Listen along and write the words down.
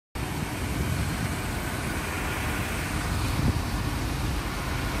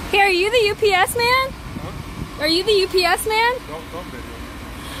are you the UPS man? Huh? Are you the UPS man? Don't video.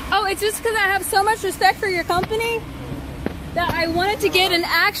 Oh, it's just because I have so much respect for your company that I wanted to get an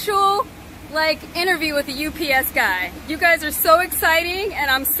actual, like, interview with a UPS guy. You guys are so exciting,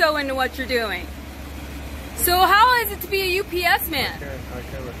 and I'm so into what you're doing. So how is it to be a UPS man? I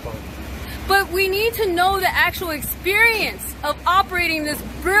can't respond. But we need to know the actual experience of operating this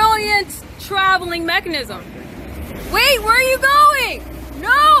brilliant traveling mechanism. Wait, where are you going?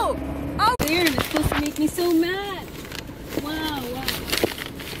 No! Oh, weird, it's supposed to make me so mad. Wow, wow.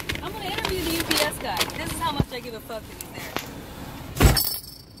 I'm gonna interview the UPS guy. This is how much I give a fuck that he's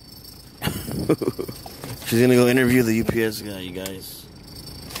there. She's gonna go interview the UPS guy, you guys.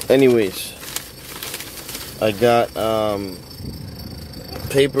 Anyways, I got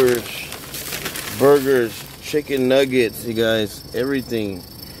papers, burgers, chicken nuggets, you guys, everything.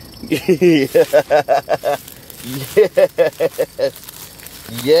 Yes.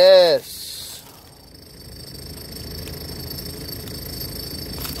 Yes.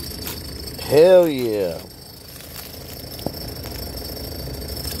 Hell yeah.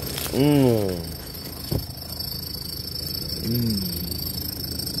 Mmm.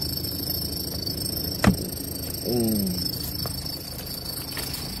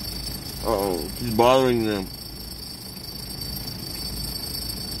 Uh-oh, he's bothering them.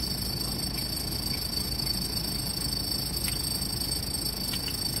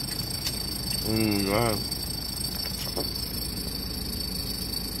 God.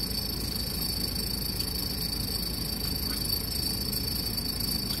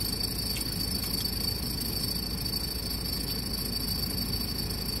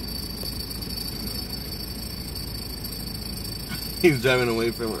 He's driving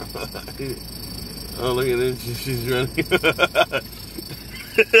away from her. Oh, look at this. She's running.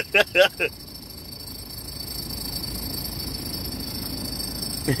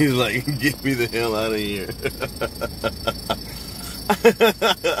 He's like, get me the hell out of here.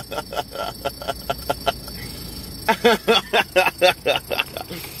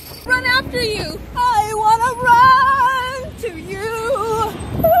 Run after you. I want to run to you.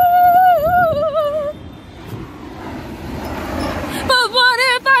 But what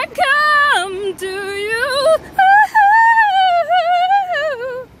if I come to you?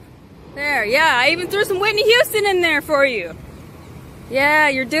 There, yeah, I even threw some Whitney Houston in there for you. Yeah,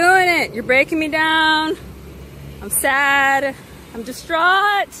 you're doing it. You're breaking me down. I'm sad. I'm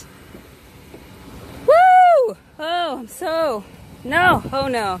distraught. Woo! Oh, I'm so... No. Oh,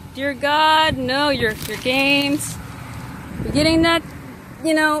 no. Dear God, no, your games. You're getting that,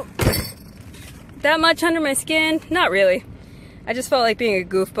 you know, that much under my skin. Not really. I just felt like being a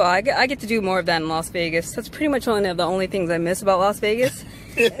goofball. I get to do more of that in Las Vegas. That's pretty much one of the only things I miss about Las Vegas.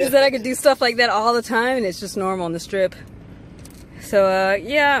 Is that I could do stuff like that all the time, and it's just normal on the Strip. So,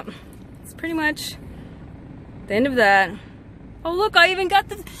 yeah, it's pretty much the end of that. Oh, look, I even got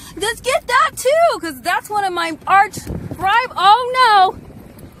the... Let's get that, too, because that's one of my arch rival... Oh, no.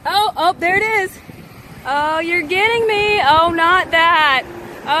 Oh, there it is. Oh, you're getting me. Oh, not that.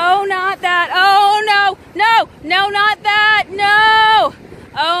 Oh, not that. Oh, no. No, no, not that. No.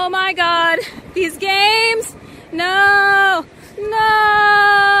 Oh, my God. These games. No. No.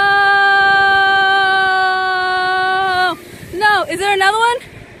 No. Is there another one?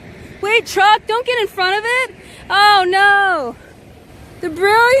 Wait, truck, don't get in front of it. Oh, no. The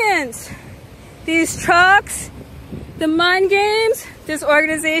brilliance. These trucks, the mind games, this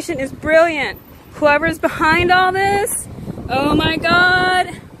organization is brilliant. Whoever's behind all this, oh my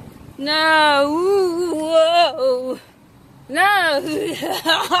God. No. Ooh, whoa. No.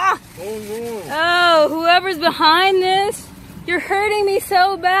 Oh, whoever's behind this, you're hurting me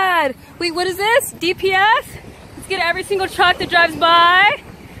so bad. Wait, what is this? DPS? Let's get every single truck that drives by.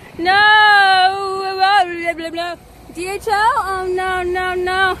 No. Blah, blah, blah. DHL? Oh, no, no,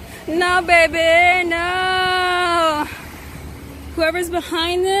 no. No, baby, no. Whoever's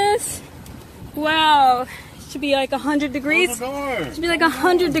behind this, wow. It should be like 100 degrees. It should be like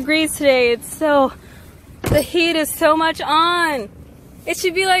 100 degrees today. It's so, the heat is so much on. It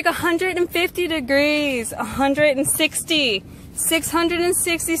should be like 150 degrees, 160,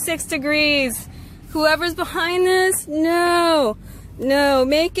 666 degrees. Whoever's behind this, no. No,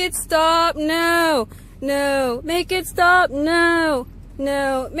 make it stop, no. No, make it stop, no.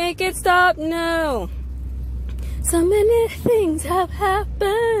 No, make it stop, no. So many things have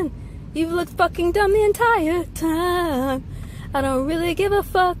happened. You've looked fucking dumb the entire time. I don't really give a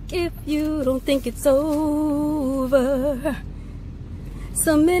fuck if you don't think it's over.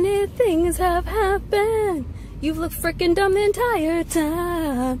 So many things have happened. You've looked freaking dumb the entire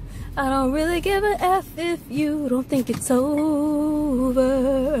time. I don't really give a F if you don't think it's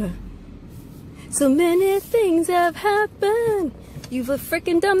over. So many things have happened. You've looked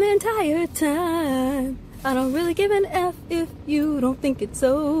freaking dumb the entire time. I don't really give an F if you don't think it's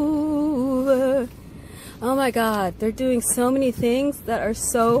over. Oh my God, they're doing so many things that are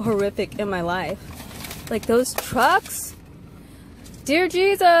so horrific in my life. Like those trucks. Dear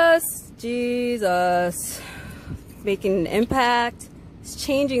Jesus, Jesus, making an impact. It's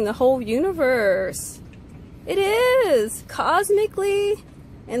changing the whole universe. It is, cosmically,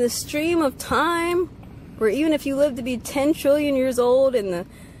 in the stream of time, where even if you live to be 10 trillion years old in the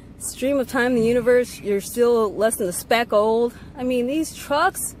stream of time in the universe, you're still less than a speck old. I mean, these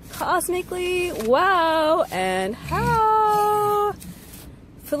trucks, cosmically, wow, and how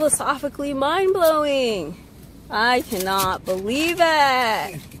philosophically mind-blowing. I cannot believe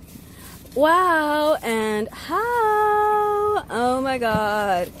it. Wow, and how? Oh my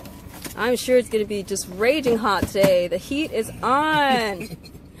God. I'm sure it's going to be just raging hot today. The heat is on.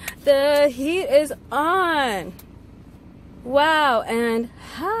 The heat is on. Wow, and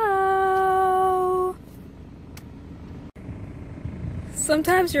how?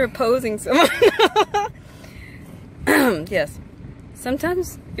 Sometimes you're opposing someone. Yes.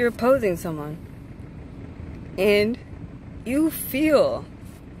 Sometimes you're opposing someone. And you feel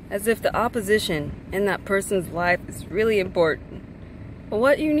as if the opposition in that person's life is really important. But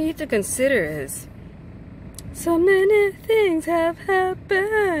what you need to consider is, so many things have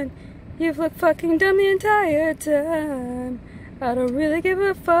happened. You've looked fucking dumb the entire time. I don't really give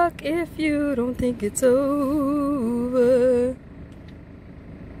a fuck if you don't think it's over.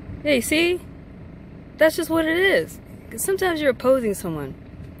 Hey, see? That's just what it is. Because sometimes you're opposing someone.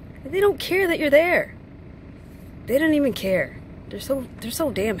 And they don't care that you're there. They don't even care. They're so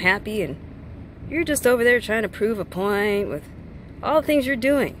damn happy, and you're just over there trying to prove a point with all the things you're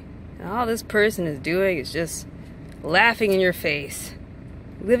doing. And all this person is doing is just laughing in your face,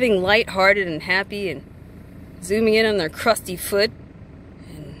 living lighthearted and happy, and zooming in on their crusty foot,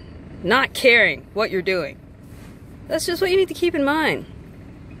 and not caring what you're doing. That's just what you need to keep in mind.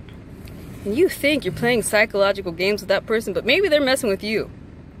 And you think you're playing psychological games with that person, but maybe they're messing with you.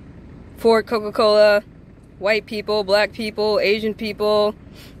 Ford, Coca-Cola, white people, black people, Asian people,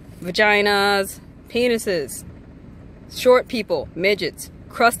 vaginas, penises, short people, midgets,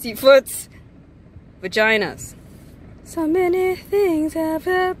 crusty foots, vaginas. So many things have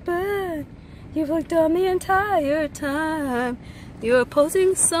happened. You've looked dumb the entire time. You're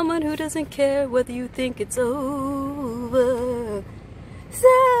opposing someone who doesn't care whether you think it's over.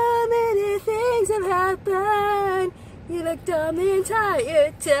 So many things have happened. You look dumb the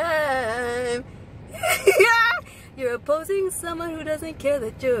entire time. You're opposing someone who doesn't care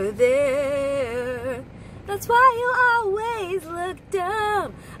that you're there. That's why you always look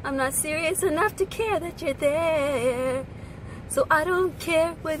dumb. I'm not serious enough to care that you're there. So I don't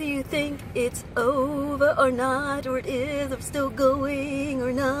care whether you think it's over or not, or it is, or still going,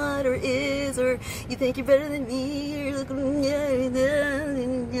 or not, or is, or you think you're better than me, or looking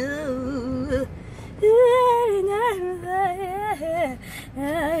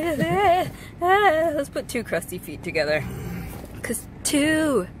let's put two crusty feet together, 'cause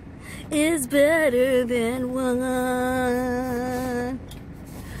two is better than one.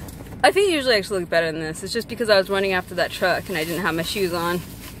 My feet usually actually look better than this. It's just because I was running after that truck and I didn't have my shoes on.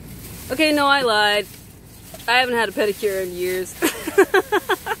 Okay, no, I lied. I haven't had a pedicure in years.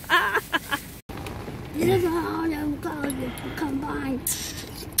 Combined.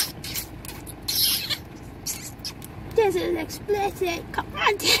 This is explicit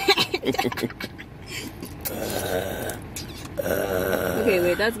content. Okay,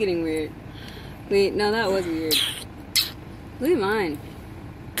 wait, that's getting weird. Wait, no, that was weird. Look at mine.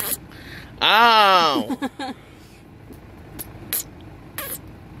 Ow!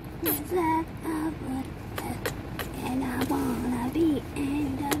 And I wanna be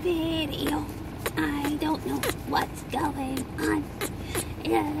in the video. I don't know what's going on.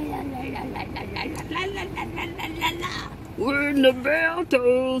 When the bell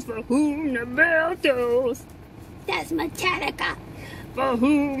tolls, for whom the bell tolls. That's Metallica. For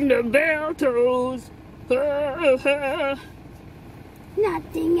whom the bell tolls.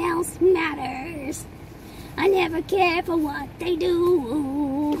 Nothing else matters. I never care for what they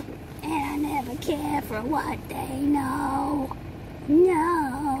do, and I never care for what they know.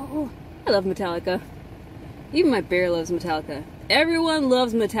 No. I love Metallica. Even my bear loves Metallica. Everyone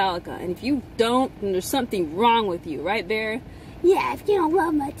loves Metallica, and if you don't, then there's something wrong with you, right, Bear? Yeah, if you don't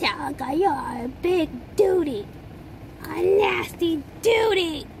love Metallica, you're a big duty. A nasty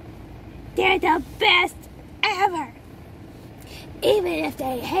duty. They're the best forever. Even if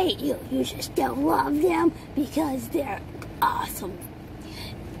they hate you, you should still love them because they're awesome.